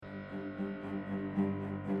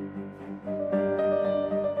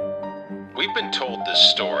We've been told this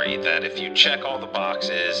story that if you check all the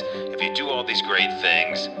boxes, if you do all these great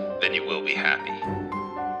things, then you will be happy.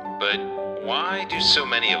 But why do so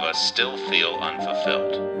many of us still feel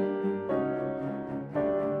unfulfilled?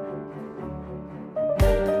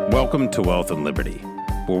 Welcome to Wealth and Liberty,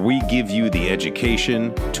 where we give you the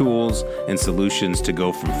education, tools, and solutions to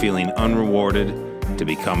go from feeling unrewarded to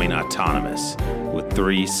becoming autonomous with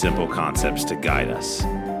 3 simple concepts to guide us: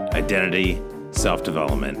 identity,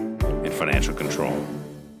 self-development, and financial control.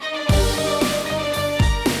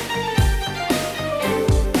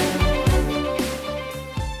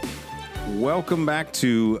 Welcome back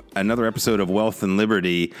to another episode of Wealth and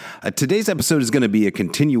Liberty. Today's episode is going to be a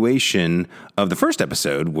continuation of the first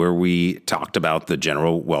episode where we talked about the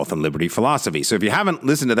general wealth and liberty philosophy. So if you haven't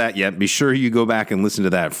listened to that yet, be sure you go back and listen to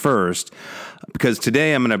that first, because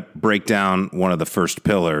today I'm going to break down one of the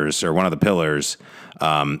pillars,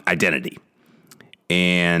 identity,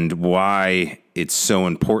 and why it's so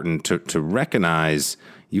important to recognize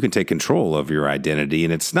you can take control of your identity,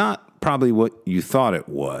 and it's not probably what you thought it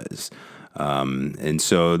was. And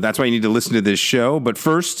so that's why you need to listen to this show. But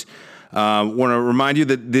first, I want to remind you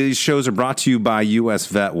that these shows are brought to you by U.S.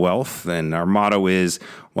 Vet Wealth. And our motto is,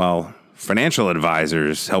 while financial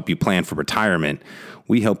advisors help you plan for retirement,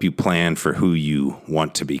 we help you plan for who you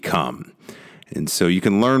want to become. And so you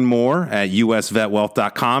can learn more at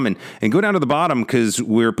usvetwealth.com and go down to the bottom, because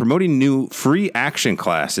we're promoting new free action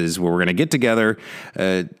classes where we're going to get together,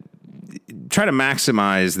 try to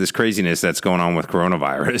maximize this craziness that's going on with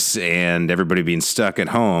coronavirus and everybody being stuck at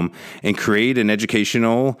home, and create an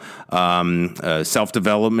educational,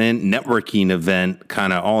 self-development, networking event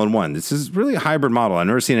kind of all in one. This is really a hybrid model. I've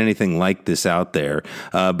never seen anything like this out there,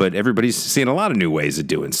 but everybody's seeing a lot of new ways of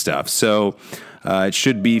doing stuff. So it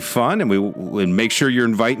should be fun, and we make sure you're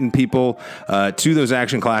inviting people to those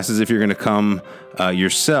action classes if you're going to come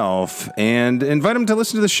yourself, and invite them to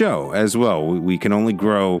listen to the show as well. We can only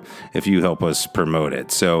grow if you help us promote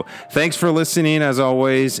it. So thanks for listening, as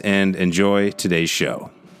always, and enjoy today's show.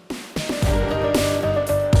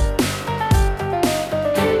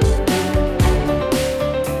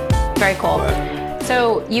 Very cool.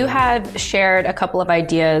 So you have shared a couple of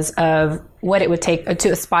ideas of what it would take to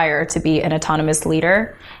aspire to be an autonomous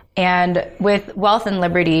leader. And with Wealth and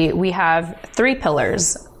Liberty, we have 3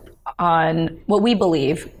 pillars on what we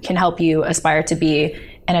believe can help you aspire to be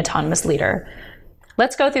an autonomous leader.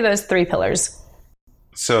 Let's go through those 3 pillars.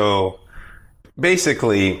 So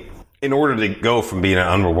basically, in order to go from being an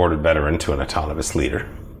unrewarded veteran to an autonomous leader,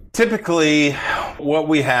 typically what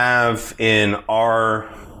we have in our,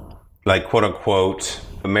 like, quote unquote,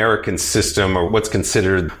 American system, or what's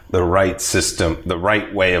considered the right system, the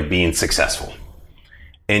right way of being successful.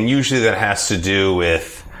 And usually that has to do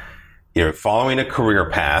with, following a career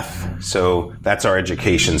path. So that's our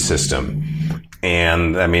education system.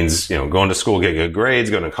 And that means, going to school, getting good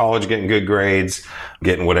grades, going to college, getting good grades,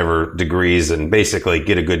 getting whatever degrees, and basically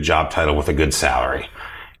get a good job title with a good salary.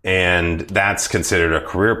 And that's considered a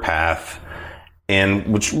career path, and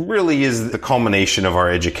which really is the culmination of our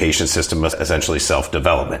education system, essentially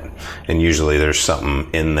self-development. And usually there's something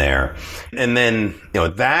in there. And then,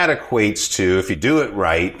 that equates to, if you do it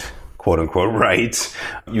right, quote unquote right,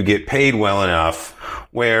 you get paid well enough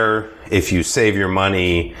where if you save your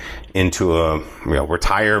money into a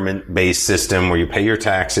retirement-based system where you pay your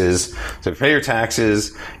taxes. So if you pay your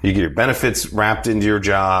taxes, you get your benefits wrapped into your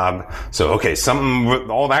job. So, okay,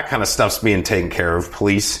 all that kind of stuff's being taken care of.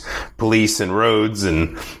 Police and roads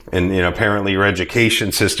and apparently your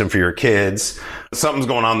education system for your kids. Something's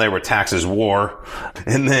going on there with taxes war.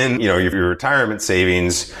 And then, your retirement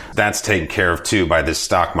savings, that's taken care of too by this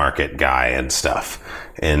stock market guy and stuff.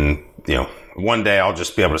 And, one day I'll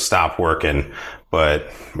just be able to stop working,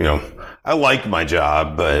 but, I like my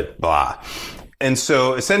job, but blah. And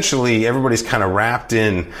so essentially everybody's kind of wrapped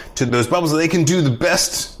in to those bubbles. They can do the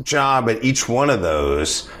best job at each one of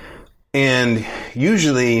those. And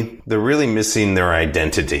usually they're really missing their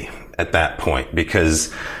identity at that point,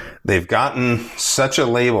 because they've gotten such a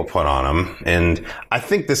label put on them. And I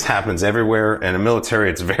think this happens everywhere. In the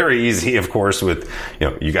military, it's very easy, of course, with,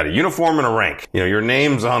 you got a uniform and a rank. Your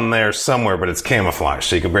name's on there somewhere, but it's camouflage,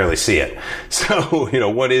 so you can barely see it. So,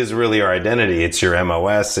 what is really our identity? It's your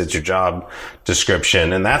MOS, it's your job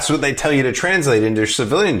description. And that's what they tell you to translate into your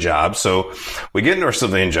civilian job. So we get into our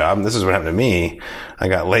civilian job, and this is what happened to me. I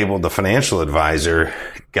got labeled the financial advisor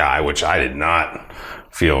guy, which I did not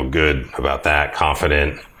feel good about that,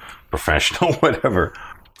 confident, professional, whatever.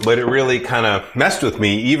 But it really kind of messed with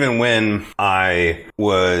me, even when I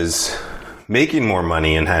was making more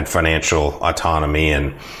money and had financial autonomy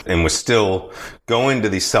and was still going to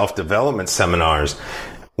these self-development seminars.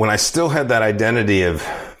 when I still had that identity of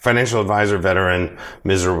financial advisor, veteran,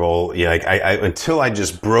 miserable, until I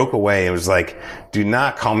just broke away and was like, do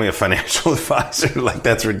not call me a financial advisor. Like,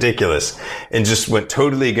 that's ridiculous. And just went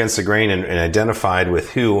totally against the grain and identified with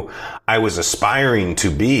who I was aspiring to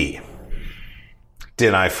be.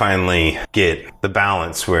 Did I finally get the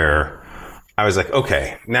balance where I was like,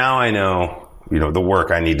 okay, now I know, the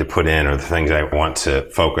work I need to put in or the things I want to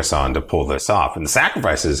focus on to pull this off, and the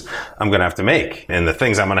sacrifices I'm going to have to make, and the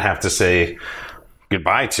things I'm going to have to say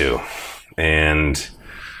goodbye to, and,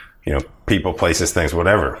 people, places, things,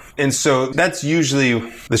 whatever. And so that's usually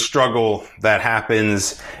the struggle that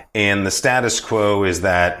happens. And the status quo is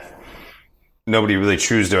that nobody really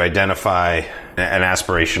chooses to identify an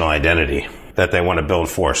aspirational identity that they want to build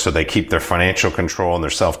for. So they keep their financial control and their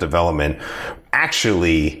self-development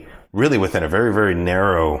actually really within a very, very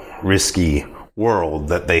narrow, risky world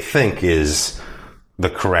that they think is the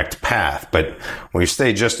correct path. But when you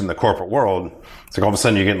stay just in the corporate world, it's like all of a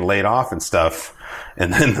sudden you're getting laid off and stuff.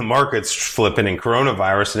 And then the market's flipping in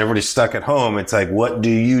coronavirus and everybody's stuck at home. It's like, what do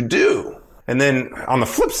you do? And then on the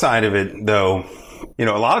flip side of it, though, a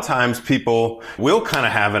lot of times people will kind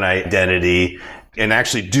of have an identity and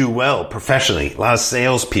actually do well professionally. A lot of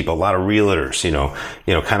salespeople, a lot of realtors,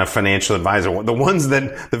 kind of financial advisor. The ones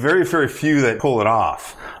that, the very, very few that pull it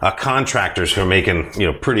off, contractors who are making,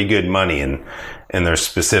 pretty good money in their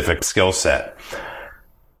specific skill set.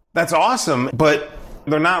 That's awesome, but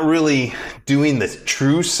they're not really doing the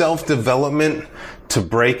true self-development to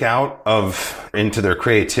break out into their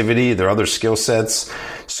creativity, their other skill sets.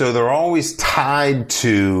 So they're always tied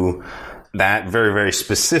to that very, very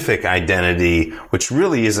specific identity, which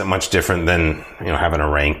really isn't much different than, having a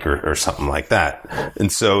rank or something like that.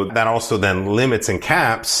 And so that also then limits and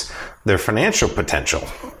caps their financial potential,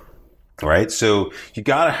 right? So you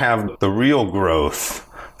got to have the real growth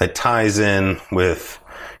that ties in with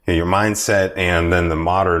your mindset and then the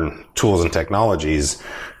modern tools and technologies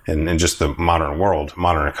and just the modern world,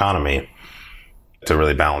 modern economy to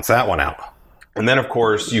really balance that one out. And then, of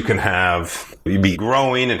course, you be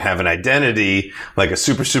growing and have an identity like a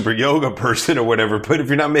super yoga person or whatever. But if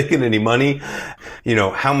you're not making any money,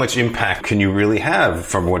 how much impact can you really have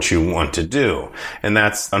from what you want to do? And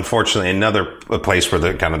that's unfortunately another place where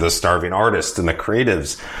the kind of the starving artists and the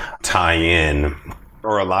creatives tie in.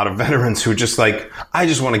 Or a lot of veterans who are just like, I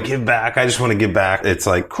just want to give back. It's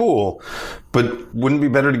like, cool, but wouldn't it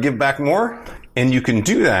be better to give back more? And you can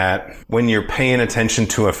do that when you're paying attention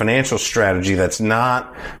to a financial strategy that's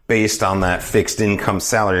not based on that fixed income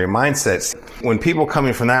salary mindset. When people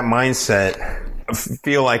coming from that mindset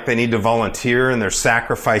feel like they need to volunteer and they're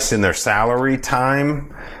sacrificing their salary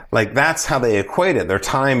time, like that's how they equate it. Their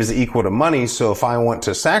time is equal to money. So if I want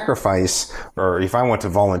to sacrifice or if I want to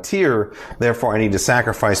volunteer, therefore I need to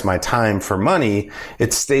sacrifice my time for money.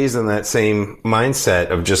 It stays in that same mindset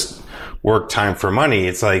of just work time for money.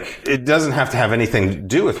 It's like, it doesn't have to have anything to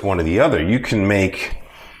do with one or the other. You can make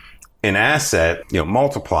an asset,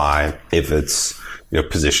 multiply if it's,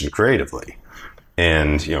 positioned creatively.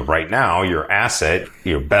 And, right now your asset,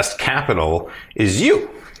 your best capital is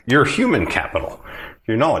your human capital.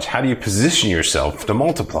 Your knowledge. How do you position yourself to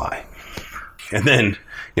multiply? And then,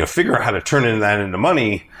 figure out how to turn that into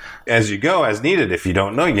money as you go, as needed. If you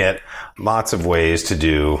don't know yet, lots of ways to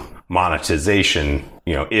do monetization.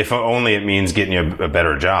 If only it means getting you a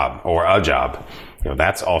better job or a job.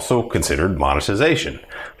 That's also considered monetization.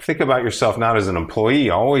 Think about yourself not as an employee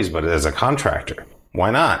always, but as a contractor.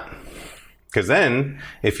 Why not? Because then,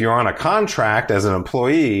 if you're on a contract as an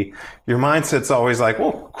employee, your mindset's always like,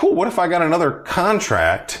 well, cool, what if I got another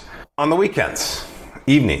contract on the weekends,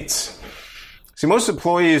 evenings? See, most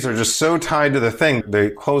employees are just so tied to the thing, they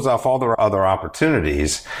close off all their other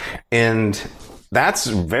opportunities. And that's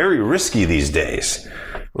very risky these days.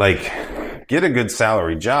 Like, get a good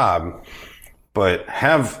salary job, but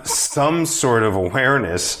have some sort of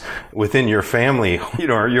awareness within your family,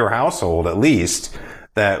 or your household at least,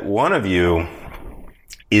 that one of you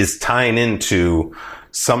is tying into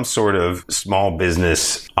some sort of small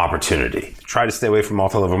business opportunity. Try to stay away from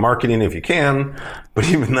multi-level marketing if you can, but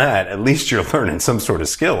even that, at least you're learning some sort of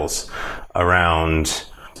skills around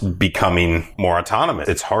becoming more autonomous.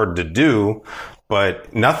 It's hard to do,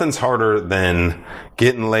 but nothing's harder than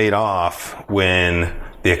getting laid off when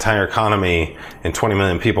the entire economy and 20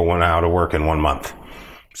 million people went out of work in 1 month.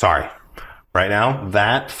 Sorry. Right now,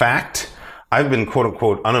 that fact, I've been quote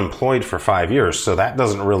unquote unemployed for 5 years, so that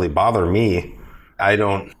doesn't really bother me. I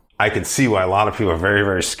can see why a lot of people are very,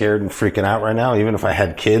 very scared and freaking out right now, even if I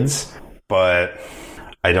had kids, but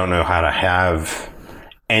I don't know how to have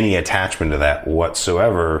any attachment to that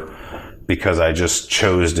whatsoever because I just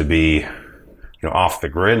chose to be off the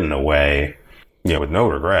grid in a way, with no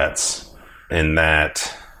regrets. In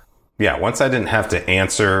that, once I didn't have to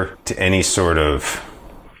answer to any sort of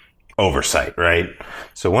oversight, right?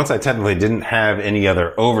 So once I technically didn't have any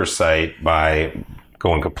other oversight by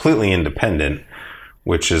going completely independent,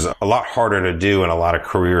 which is a lot harder to do in a lot of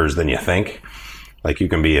careers than you think. Like you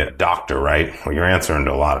can be a doctor, right? Well, you're answering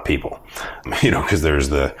to a lot of people, because there's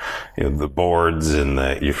the boards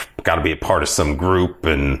and you've got to be a part of some group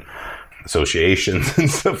and associations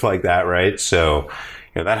and stuff like that, right? So,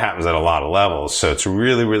 that happens at a lot of levels. So it's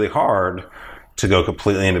really, really hard to go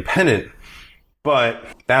completely independent. But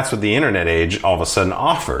that's what the internet age all of a sudden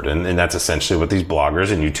offered. And that's essentially what these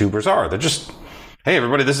bloggers and YouTubers are. They're just, hey,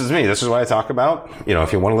 everybody, this is me. This is what I talk about.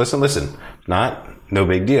 If you want to listen, listen. Not, no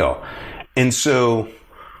big deal. And so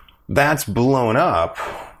that's blown up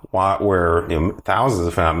where thousands,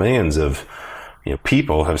 if not millions of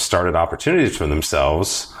people have started opportunities for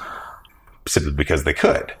themselves simply because they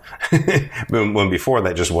could. when before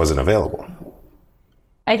that just wasn't available.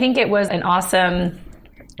 I think it was an awesome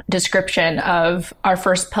description of our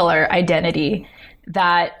first pillar, identity,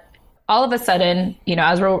 that all of a sudden,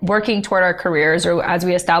 as we're working toward our careers or as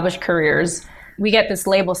we establish careers, we get this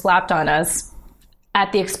label slapped on us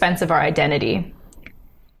at the expense of our identity.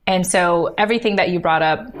 And so everything that you brought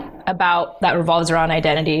up about that revolves around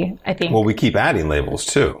identity, I think. Well, we keep adding labels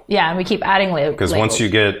too. Yeah, and we keep adding labels. Because once you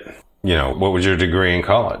get, what was your degree in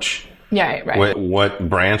college? Yeah, right. What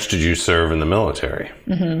branch did you serve in the military?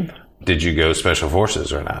 Mm-hmm. Did you go special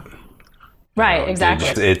forces or not? Right,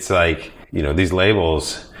 exactly. It's like, these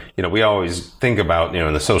labels, we always think about,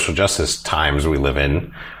 in the social justice times we live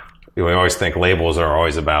in, we always think labels are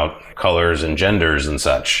always about colors and genders and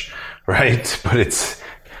such, right? But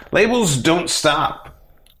labels don't stop.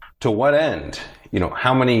 To what end?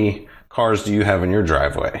 How many cars do you have in your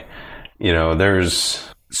driveway? There's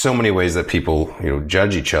so many ways that people,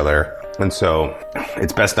 judge each other. And so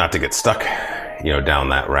it's best not to get stuck, down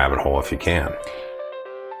that rabbit hole if you can.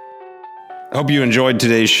 I hope you enjoyed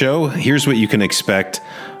today's show. Here's what you can expect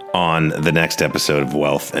on the next episode of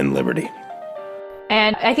Wealth and Liberty.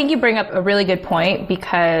 And I think you bring up a really good point,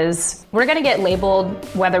 because we're going to get labeled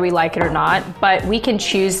whether we like it or not, but we can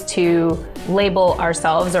choose to label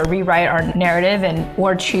ourselves or rewrite our narrative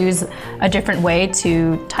or choose a different way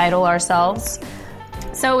to title ourselves.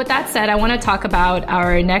 So with that said, I want to talk about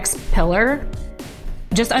our next pillar.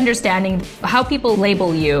 Just understanding how people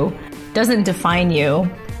label you doesn't define you.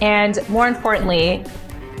 And more importantly,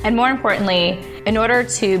 in order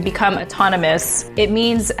to become autonomous, it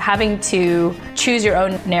means having to choose your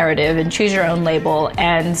own narrative and choose your own label.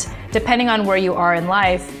 And depending on where you are in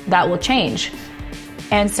life, that will change.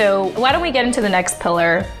 And so why don't we get into the next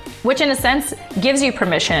pillar, which in a sense gives you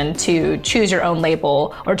permission to choose your own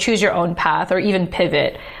label or choose your own path or even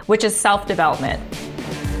pivot, which is self-development.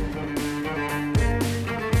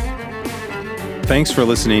 Thanks for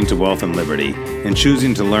listening to Wealth and Liberty and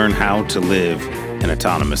choosing to learn how to live an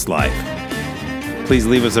autonomous life. Please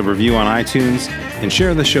leave us a review on iTunes and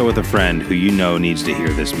share the show with a friend who you know needs to hear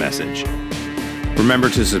this message. Remember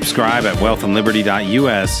to subscribe at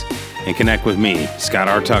wealthandliberty.us and connect with me, Scott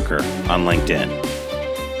R. Tucker, on LinkedIn.